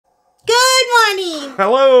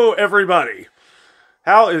Hello, everybody.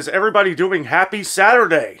 How is everybody doing? Happy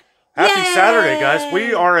Saturday. Happy Saturday, guys.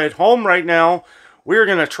 We are at home right now. We're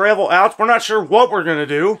going to travel out. We're not sure what we're going to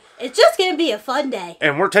do. It's just going to be a fun day.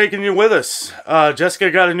 And we're taking you with us. Jessica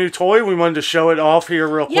got a new toy. We wanted to show it off here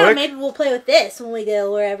real quick. Yeah, maybe we'll play with this when we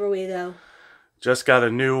go wherever we go. Just got a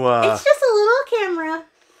new... it's just a little camera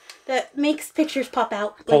that makes pictures pop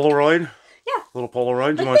out. Polaroid? Yeah. Little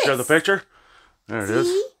Polaroid. Do you want to show the picture? There it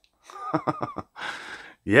is.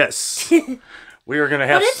 Yes. We are going to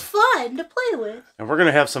have... But it's fun to play with. And we're going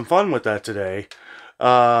to have some fun with that today.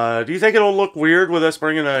 Do you think it'll look weird with us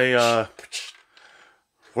bringing a,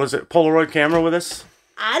 what is it, Polaroid camera with us?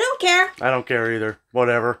 I don't care. I don't care either.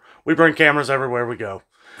 Whatever. We bring cameras everywhere we go.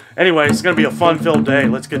 Anyway, it's going to be a fun-filled day.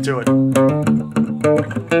 Let's get to it.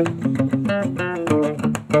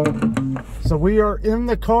 So we are in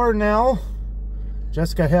the car now.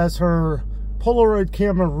 Jessica has her Polaroid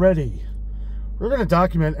camera ready. We're going to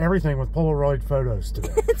document everything with Polaroid photos today.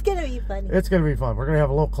 It's going to be funny. It's going to be fun. We're going to have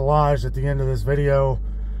a little collage at the end of this video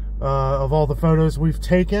of all the photos we've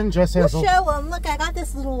taken. Jess has we'll show them. Look, I got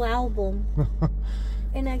this little album.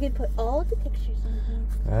 And I can put all the pictures on here.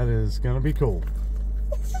 That is going to be cool.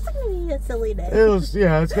 It's just going to be a silly day.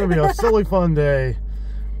 Yeah, it's going to be a silly fun day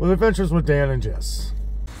with adventures with Dan and Jess.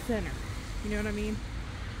 Center. You know what I mean?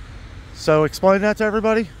 So explain that to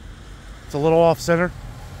everybody. It's a little off center.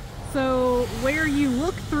 So where you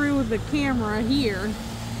look through the camera here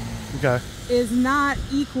is not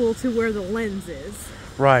equal to where the lens is.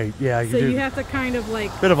 Right, yeah. So you have to kind of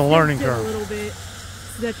like bit of a learning curve a little bit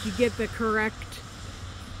so that you get the correct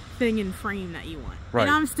thing in frame that you want. Right.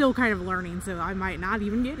 And I'm still kind of learning, so I might not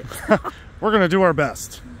even get it. We're going to do our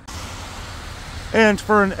best. And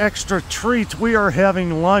for an extra treat, we are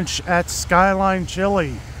having lunch at Skyline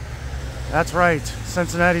Chili. That's right,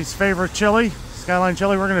 Cincinnati's favorite chili. Skyline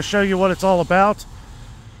Chili. We're going to show you what it's all about.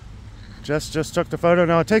 Jess just took the photo.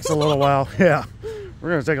 Now it takes a little while. Yeah, we're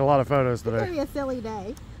going to take a lot of photos today. It's going to be a silly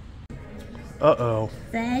day. Uh-oh.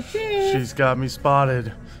 That's it. She's got me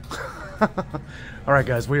spotted. All right,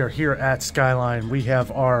 guys, we are here at Skyline. We have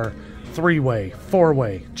our 3-way,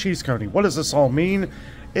 4-way cheese coney. What does this all mean?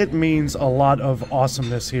 It means a lot of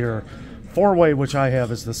awesomeness here. 4-way, which I have,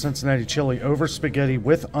 is the Cincinnati Chili over spaghetti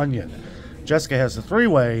with onion. Jessica has the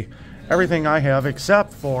 3-way. Everything I have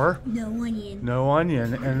except for no onion. No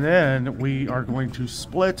onion. And then we are going to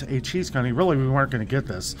split a cheese coney. Really, we weren't going to get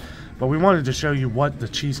this, but we wanted to show you what the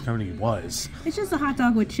cheese coney was. It's just a hot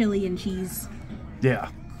dog with chili and cheese. Yeah.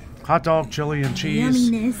 Hot dog, chili, and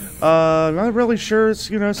cheese. Yumminess. Not really sure. It's,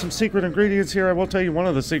 you know, some secret ingredients here. I will tell you one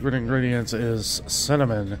of the secret ingredients is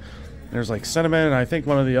cinnamon. There's like cinnamon, and I think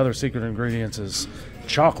one of the other secret ingredients is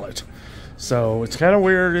chocolate. So it's kind of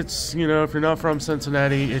weird. It's, you know, if you're not from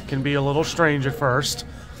Cincinnati, it can be a little strange at first,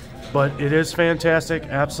 but it is fantastic.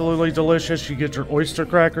 Absolutely delicious. You get your oyster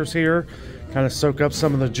crackers here, kind of soak up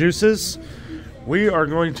some of the juices. We are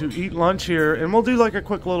going to eat lunch here, and we'll do like a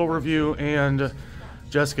quick little review, and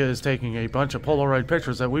Jessica is taking a bunch of Polaroid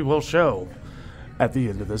pictures that we will show at the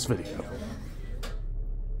end of this video.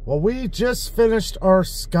 Well, we just finished our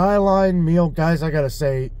Skyline meal. Guys, I gotta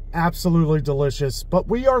say, absolutely delicious. But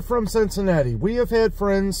we are from Cincinnati. We have had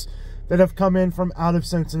friends that have come in from out of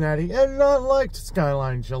Cincinnati and not liked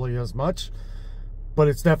Skyline Chili as much. But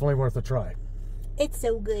it's definitely worth a try. It's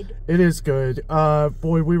so good. It is good.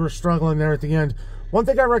 Boy, we were struggling there at the end. One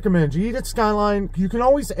thing I recommend, you eat at Skyline, you can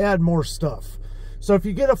always add more stuff. So if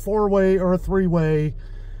you get a 4-way or a 3-way,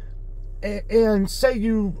 and say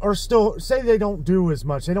you are still, say they don't do as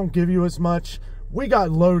much, they don't give you as much, we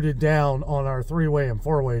got loaded down on our 3-way and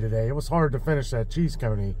 4-way today. It was hard to finish that cheese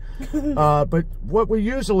coney. But what we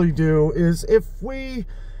usually do is if we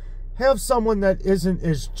have someone that isn't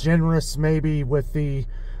as generous maybe with the,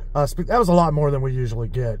 that was a lot more than we usually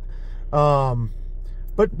get.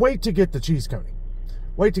 But wait to get the cheese coney.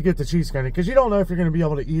 Wait to get the cheese coney, because you don't know if you're going to be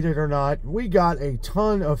able to eat it or not. We got a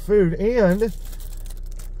ton of food, and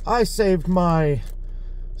I saved my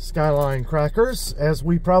Skyline crackers, as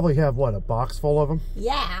we probably have, what, a box full of them?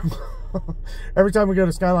 Yeah. Every time we go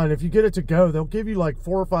to Skyline, if you get it to go, they'll give you like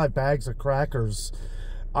 4 or 5 bags of crackers.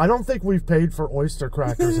 I don't think we've paid for oyster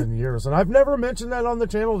crackers in years, and I've never mentioned that on the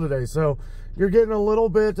channel today, so you're getting a little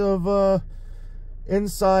bit of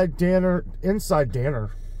inside Danno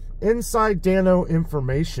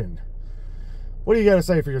information. What do you got to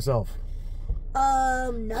say for yourself?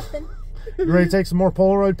 Nothing. You ready to take some more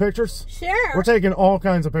Polaroid pictures? Sure. We're taking all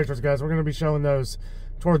kinds of pictures, guys. We're going to be showing those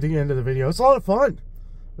toward the end of the video. It's a lot of fun.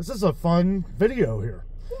 This is a fun video here.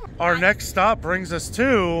 Yeah. Our next stop brings us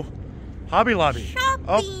to Hobby Lobby. Shopping.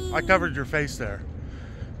 Oh, I covered your face there.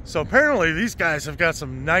 So apparently these guys have got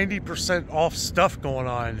some 90% off stuff going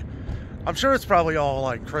on. I'm sure it's probably all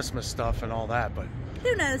like Christmas stuff and all that, but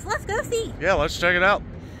who knows? Let's go see. Yeah, let's check it out.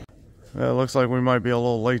 It looks like we might be a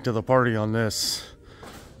little late to the party on this.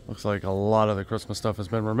 Looks like a lot of the Christmas stuff has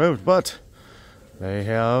been removed, but they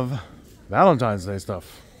have Valentine's Day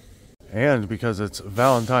stuff. And because it's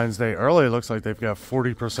Valentine's Day early, it looks like they've got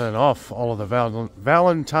 40% off all of the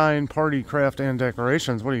Valentine party craft and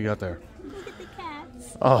decorations. What do you got there? Look at the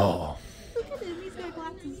cats. Oh. Look at him. He's got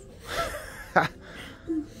glasses.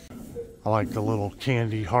 I like the little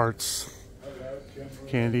candy hearts.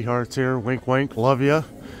 Candy hearts here. Wink, wink. Love ya.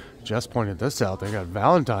 Jess pointed this out. They got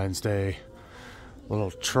Valentine's Day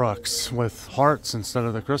little trucks with hearts instead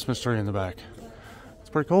of the Christmas tree in the back. It's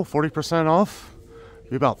pretty cool. 40% off.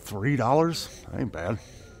 Be about $3. That ain't bad.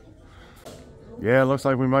 Yeah, it looks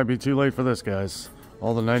like we might be too late for this, guys.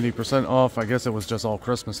 All the 90% off. I guess it was just all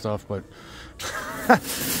Christmas stuff, but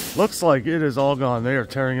looks like it is all gone. They are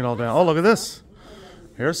tearing it all down. Oh, look at this.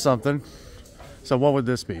 Here's something. So what would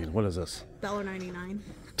this be? What is this? $1.99.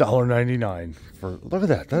 $1.99 for. Look at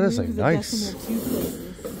that. That is a nice. Decimal 2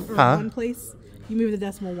 places. Or Huh? 1 place. You move the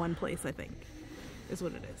decimal 1 place, I think, is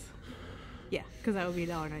what it is. Yeah, because that would be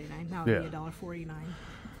 $1.99. That would be $1.49.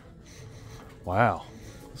 Wow,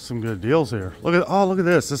 some good deals here. Look at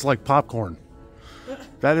this. It's like popcorn.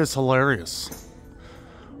 That is hilarious.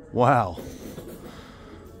 Wow.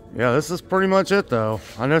 Yeah, this is pretty much it, though.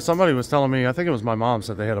 I know somebody was telling me. I think it was my mom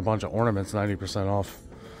said they had a bunch of ornaments 90% off.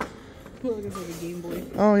 Look, it's like a Game Boy.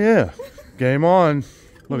 Oh yeah, game on.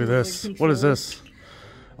 Look at this. What is this?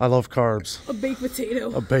 I love carbs. A baked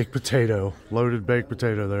potato. A baked potato. Loaded baked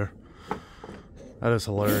potato there. That is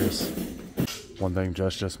hilarious. One thing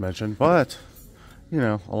Jess just mentioned, but you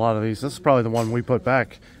know, a lot of these. This is probably the one we put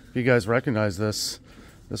back. If you guys recognize this,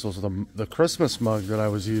 this was the Christmas mug that I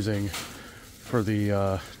was using for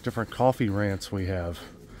the different coffee rants we have.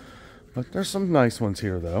 But there's some nice ones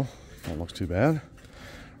here, though. Don't look too bad.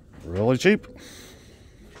 Really cheap.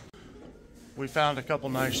 We found a couple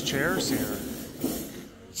nice chairs here.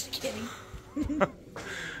 Just kidding.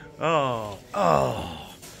 Oh.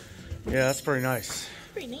 Yeah, that's pretty nice.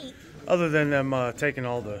 Pretty neat. Other than them taking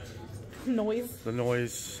all the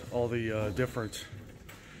noise, all the different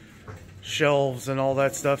shelves and all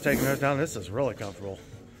that stuff, taking those down, this is really comfortable.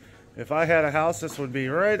 If I had a house, this would be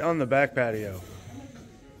right on the back patio.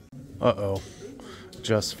 Uh-oh.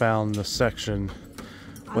 Just found the section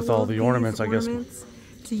with all the ornaments, I guess.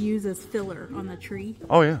 To use as filler on the tree.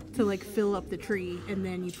 Oh, yeah. To like fill up the tree, and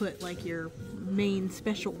then you put like your main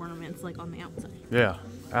special ornaments like on the outside. Yeah,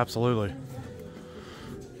 absolutely.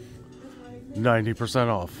 90%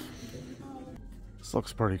 off. This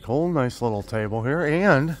looks pretty cool. Nice little table here.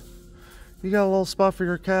 And you got a little spot for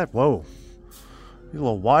your cat. Whoa. He's a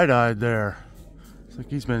little wide-eyed there. It's like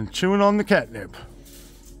he's been chewing on the catnip.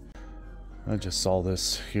 I just saw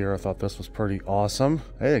this here. I thought this was pretty awesome.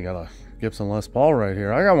 Hey, they got a Gibson Les Paul right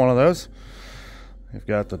here. I got one of those. They've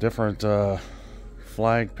got the different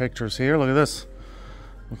flag pictures here. Look at this.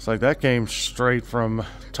 Looks like that came straight from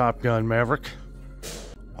Top Gun Maverick.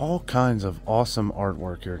 All kinds of awesome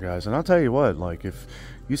artwork here, guys. And I'll tell you what, like if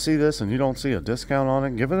you see this and you don't see a discount on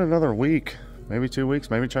it, give it another week, maybe 2 weeks,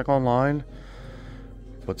 maybe check online.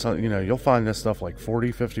 But some, you know, you'll find this stuff like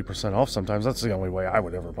 40-50% off sometimes. That's the only way I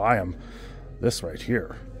would ever buy them. This right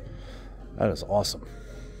here, that is awesome.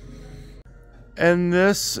 And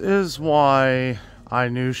this is why I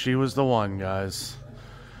knew she was the one, guys,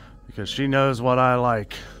 because she knows what I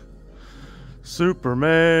like.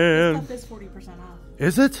 Superman. This stuff is 40% off.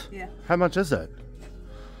 Is it? Yeah. How much is that?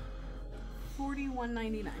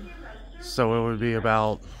 $41.99. So it would be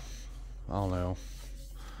about, I don't know,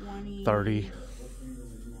 30.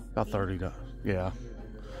 About 30. Yeah.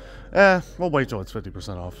 We'll wait till it's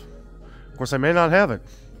 50% off. Of course, I may not have it.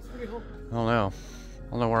 I don't know. I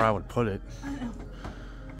don't know where I would put it.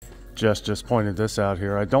 Jess just pointed this out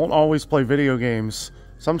here. I don't always play video games.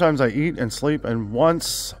 Sometimes I eat and sleep, and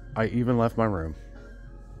once I even left my room.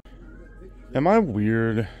 Am I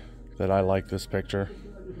weird that I like this picture?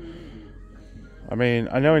 I mean,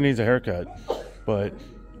 I know he needs a haircut, but...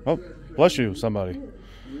 Oh, bless you, somebody.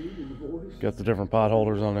 Got the different pot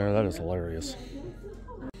holders on there. That is hilarious.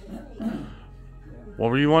 What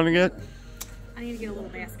were you wanting to get? I need to get a little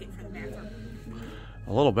basket for the bathroom.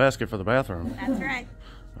 A little basket for the bathroom. That's right.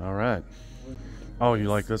 All right. Oh, you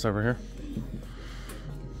like this over here?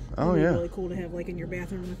 Oh, yeah. Really cool to have like in your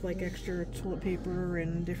bathroom with like extra toilet paper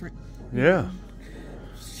and different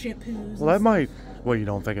shampoos. Well, that might... Well, you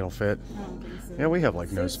don't think it'll fit? I don't think so. Yeah, we have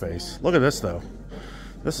like no space. Look at this, though.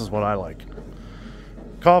 This is what I like.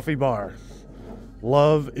 Coffee bar.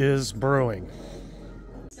 Love is brewing.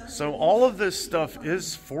 So all of this stuff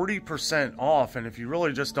is 40% off, and if you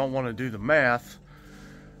really just don't want to do the math,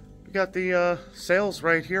 we got the sales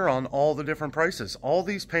right here on all the different prices. All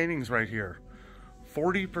these paintings right here,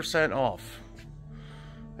 40% off.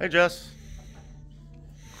 Hey, Jess.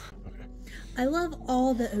 I love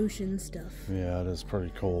all the ocean stuff. Yeah, it is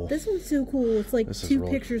pretty cool. This one's so cool. It's like two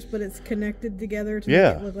really pictures, but it's connected together to make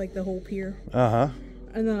it look like the whole pier. Uh-huh.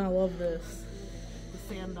 And then I love this.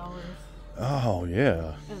 The sand dollars. Oh,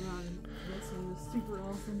 yeah. And then this one is super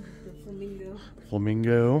awesome. The flamingo.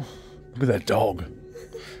 Flamingo. Look at that dog.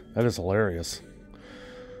 That is hilarious.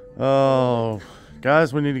 Oh,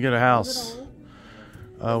 guys, we need to get a house.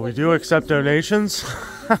 We do accept donations.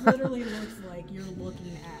 This literally looks like you're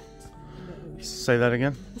looking at the ocean. Say that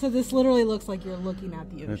again? So this literally looks like you're looking at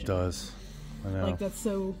the ocean. It does. I know. Like, that's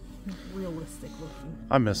so realistic looking.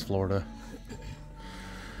 I miss Florida.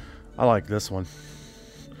 I like this one.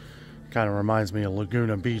 Kind of reminds me of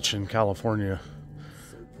Laguna Beach in California.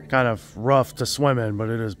 Kind of rough to swim in, but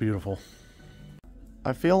it is beautiful.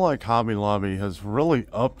 I feel like Hobby Lobby has really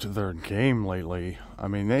upped their game lately. I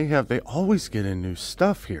mean, they always get in new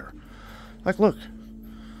stuff here. Like, look at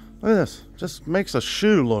this. Just makes a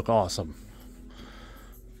shoe look awesome.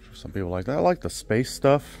 Some people like that. I like the space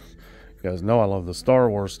stuff. You guys know I love the Star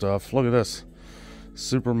Wars stuff. Look at this.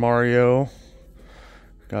 Super Mario.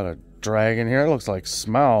 Got a dragon here. It looks like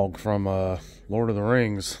Smaug from Lord of the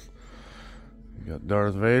Rings. You got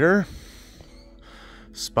Darth Vader.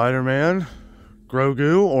 Spider-Man.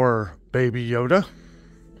 Grogu or Baby Yoda.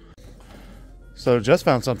 So just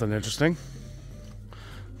found something interesting.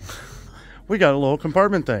 We got a little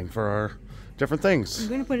compartment thing for our different things. I'm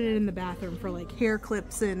going to put it in the bathroom for like hair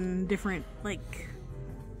clips and different like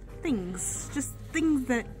things. Just things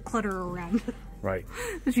that clutter around. Right.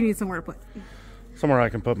 That you need somewhere to put. Somewhere I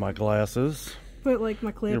can put my glasses. Put like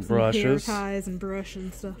my clips and hair ties and brush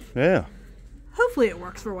and stuff. Yeah. Hopefully it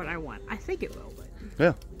works for what I want. I think it will, but...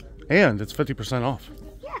 Yeah. And it's 50% off.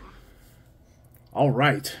 Yeah. All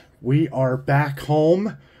right. We are back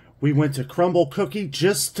home. We went to Crumble Cookie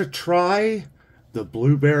just to try the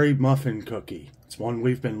blueberry muffin cookie. It's one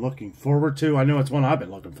we've been looking forward to. I know it's one I've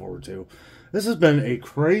been looking forward to. This has been a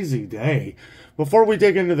crazy day. Before we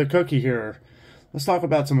dig into the cookie here, let's talk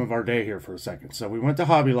about some of our day here for a second. So we went to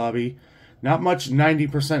Hobby Lobby. Not much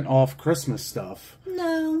 90% off Christmas stuff.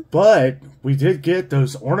 No. But we did get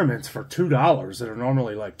those ornaments for $2 that are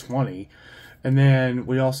normally like $20. And then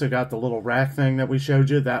we also got the little rack thing that we showed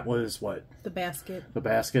you. That was what? The basket. The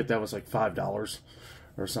basket. That was like $5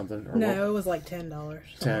 or something. Or no, what? it was like $10.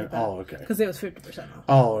 10. Oh, okay. Because it was 50% off.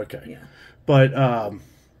 Oh, okay. Yeah. But,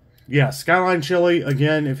 yeah, Skyline Chili.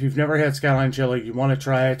 Again, if you've never had Skyline Chili, you want to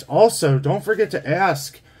try it. Also, don't forget to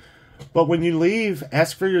ask. But when you leave,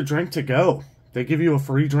 ask for your drink to go. They give you a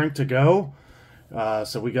free drink to go.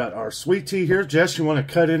 So we got our sweet tea here. Jess, you want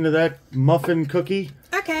to cut into that muffin cookie?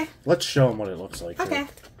 Okay. Let's show them what it looks like. Okay. Here.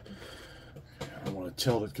 I don't want to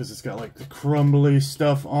tilt it because it's got like the crumbly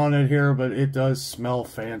stuff on it here, but it does smell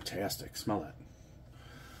fantastic. Smell that.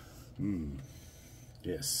 Mmm.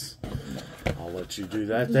 Yes. I'll let you do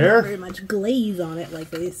that there. Not very much glaze on it like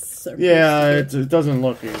they serve. Yeah, it doesn't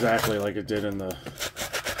look exactly like it did in the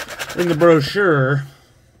brochure.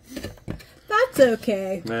 That's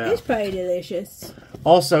okay. Yeah. It's probably delicious.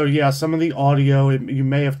 Also, yeah, some of the audio, you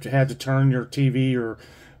may have had to turn your TV or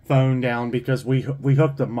phone down because we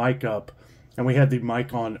hooked the mic up and we had the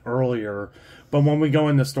mic on earlier. But when we go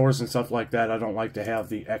in the stores and stuff like that, I don't like to have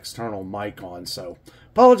the external mic on. So,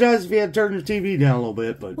 apologize if you had to turn your TV down a little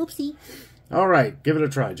bit. But whoopsie. All right, give it a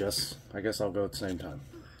try, Jess. I guess I'll go at the same time.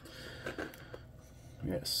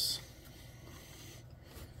 Yes.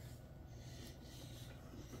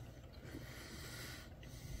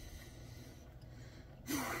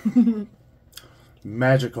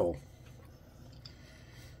 Magical.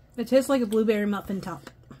 It tastes like a blueberry muffin top.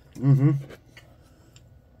 Mm-hmm.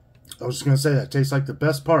 I was just going to say that. Tastes like the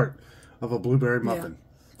best part of a blueberry muffin.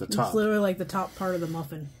 Yeah. The top. It's literally like the top part of the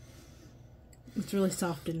muffin. It's really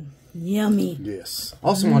soft and yummy. Yes.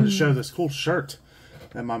 Also wanted to show this cool shirt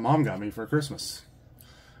that my mom got me for Christmas.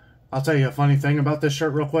 I'll tell you a funny thing about this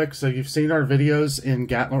shirt real quick. So you've seen our videos in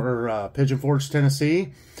Pigeon Forge,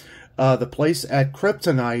 Tennessee. The place at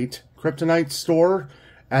Kryptonite store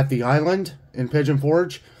at the island in Pigeon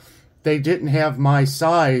Forge, they didn't have my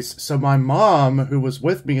size, so my mom, who was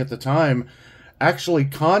with me at the time, actually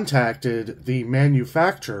contacted the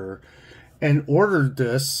manufacturer and ordered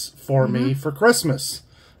this for me for Christmas.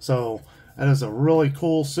 So that is a really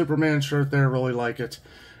cool Superman shirt there. Really like it.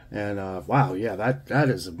 And wow, yeah, that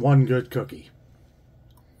is one good cookie.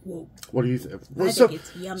 Whoa. What do you think? I think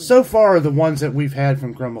it's yummy. So far, the ones that we've had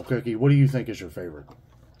from Crumble Cookie, what do you think is your favorite?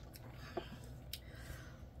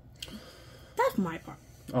 my part.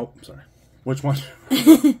 Oh, sorry. Which one?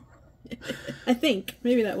 I think.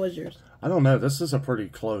 Maybe that was yours. I don't know. This is a pretty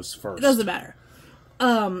close first. It doesn't matter.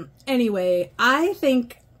 Anyway, I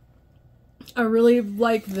think I really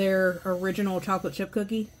like their original chocolate chip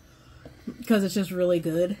cookie because it's just really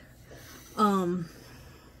good. I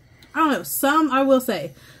don't know. I will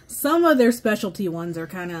say, some of their specialty ones are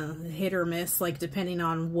kind of hit or miss, like depending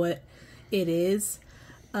on what it is.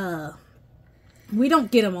 We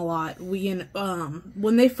don't get them a lot.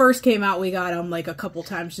 When they first came out, we got them like a couple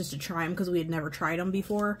times just to try them because we had never tried them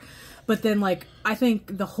before. But then, like, I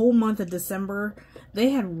think the whole month of December, they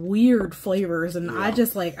had weird flavors, and I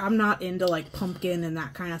just, like, I'm not into, like, pumpkin and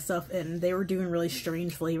that kind of stuff, and they were doing really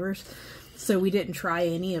strange flavors, so we didn't try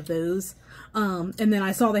any of those. And then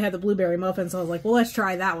I saw they had the blueberry muffin, so I was like, well, let's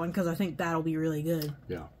try that one, because I think that'll be really good.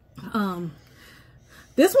 Yeah.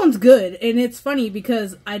 This one's good, and it's funny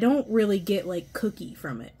because I don't really get, like, cookie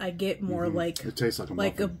from it. I get more like... It tastes like a muffin.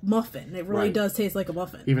 Like a muffin. It really does taste like a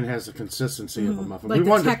muffin. Even has the consistency of a muffin. Like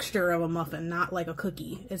the texture of a muffin, not like a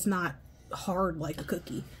cookie. It's not hard like a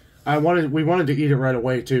cookie. We wanted to eat it right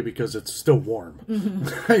away, too, because it's still warm.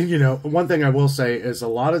 You know, one thing I will say is a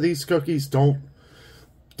lot of these cookies don't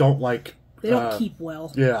like... They don't keep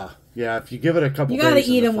well. Yeah. Yeah, if you give it a couple days you gotta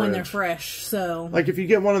eat them fridge, when they're fresh, so... Like, if you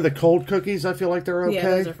get one of the cold cookies, I feel like they're okay. Yeah,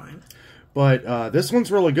 those are fine. But this one's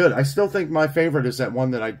really good. I still think my favorite is that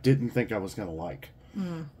one that I didn't think I was going to like.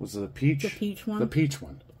 Was it the peach? The peach one? The peach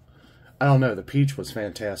one. I don't know. The peach was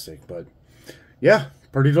fantastic, but... Yeah,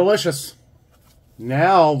 pretty delicious.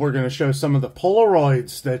 Now, we're going to show some of the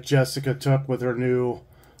Polaroids that Jessica took with her new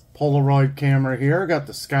Polaroid camera here. Got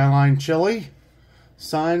the Skyline Chili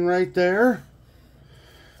sign right there.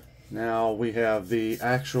 Now we have the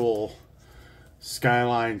actual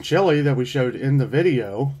Skyline Chili that we showed in the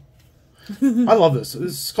video. I love this.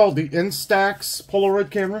 This is called the Instax Polaroid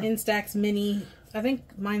camera. Instax Mini. I think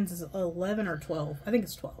mine's 11 or 12. I think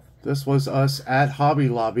it's 12. This was us at Hobby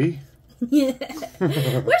Lobby. Yeah.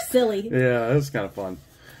 We're silly. Yeah, it's kind of fun.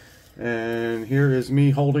 And here is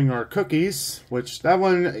me holding our cookies, which that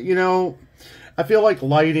one, you know... I feel like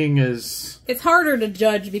lighting is... It's harder to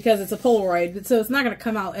judge because it's a Polaroid, so it's not going to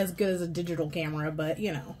come out as good as a digital camera, but,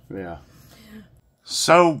 you know. Yeah.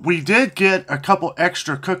 So, we did get a couple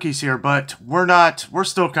extra cookies here, but we're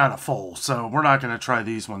still kind of full, so we're not going to try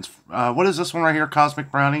these ones. What is this one right here? Cosmic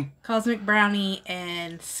Brownie? Cosmic Brownie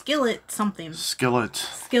and Skillet something. Skillet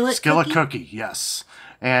cookie? Cookie, yes.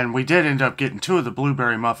 And we did end up getting 2 of the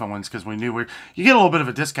blueberry muffin ones because we knew you get a little bit of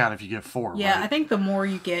a discount if you get 4. Yeah, right? I think the more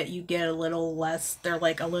you get a little less. They're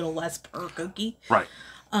like a little less per cookie. Right.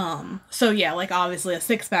 So yeah, like obviously a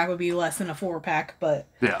 6-pack would be less than a 4-pack, but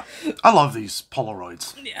yeah, I love these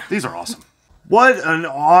Polaroids. Yeah, these are awesome. What an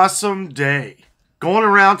awesome day! Going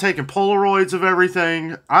around taking Polaroids of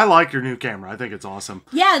everything. I like your new camera. I think it's awesome.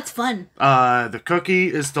 Yeah, it's fun. The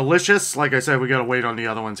cookie is delicious. Like I said, we got to wait on the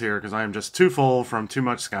other ones here because I am just too full from too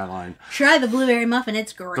much Skyline. Try the blueberry muffin.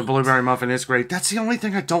 It's great. The blueberry muffin is great. That's the only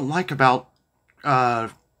thing I don't like about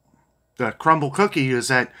the crumble cookie is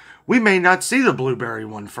that we may not see the blueberry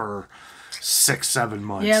one for 6-7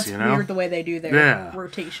 months. Yeah, it's you know? weird the way they do their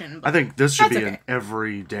rotation. I think this should be an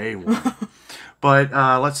everyday one. But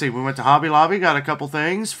let's see. We went to Hobby Lobby, got a couple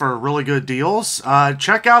things for really good deals.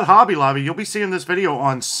 Check out Hobby Lobby. You'll be seeing this video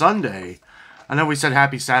on Sunday. I know we said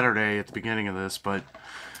Happy Saturday at the beginning of this, but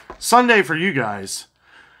Sunday for you guys.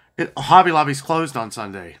 Hobby Lobby's closed on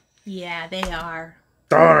Sunday. Yeah, they are.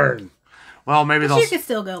 Darn. Well, maybe you can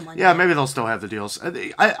still go Monday. Yeah, maybe they'll still have the deals.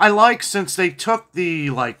 I like, since they took the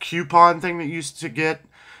like coupon thing that used to get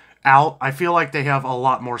out, I feel like they have a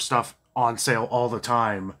lot more stuff on sale all the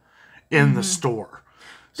time in the store.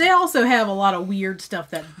 They also have a lot of weird stuff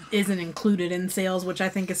that isn't included in sales, which I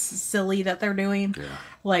think is silly that they're doing. Yeah.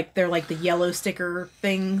 Like, they're like the yellow sticker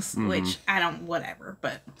things, which I don't, whatever,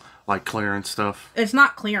 but... Like clearance stuff? It's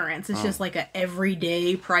not clearance. It's just like a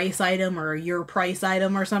everyday price item or your price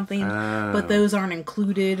item or something. But those aren't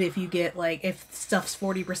included if you get, like, if stuff's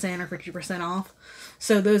 40% or 50% off.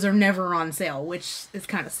 So those are never on sale, which is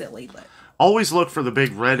kind of silly, but... Always look for the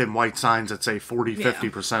big red and white signs that say 40,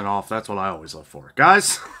 50% off. That's what I always look for.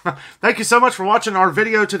 Guys, thank you so much for watching our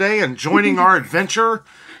video today and joining our adventure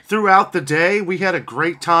throughout the day. We had a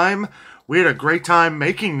great time. We had a great time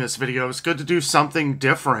making this video. It's good to do something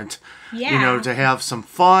different. Yeah. You know, to have some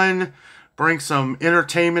fun, bring some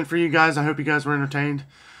entertainment for you guys. I hope you guys were entertained.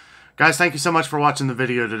 Guys, thank you so much for watching the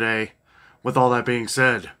video today. With all that being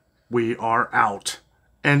said, we are out.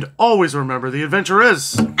 And always remember, the adventure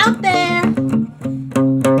is... out there!